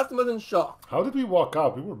 Customers in shock. How did we walk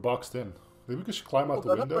out? We were boxed in. Did we just climb out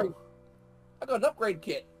the window? I got an upgrade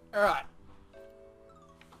kit. All right.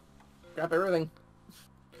 Grab everything.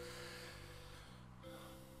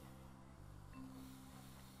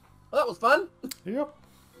 Well, that was fun. Yep.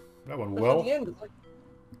 That went well. At the end, it's like,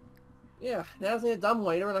 yeah, now I need a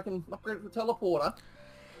dumbwaiter and I can upgrade it to a teleporter.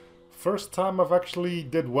 First time I've actually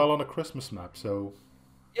did well on a Christmas map, so...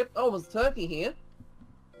 Yep, oh, it was turkey here.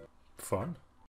 Fun.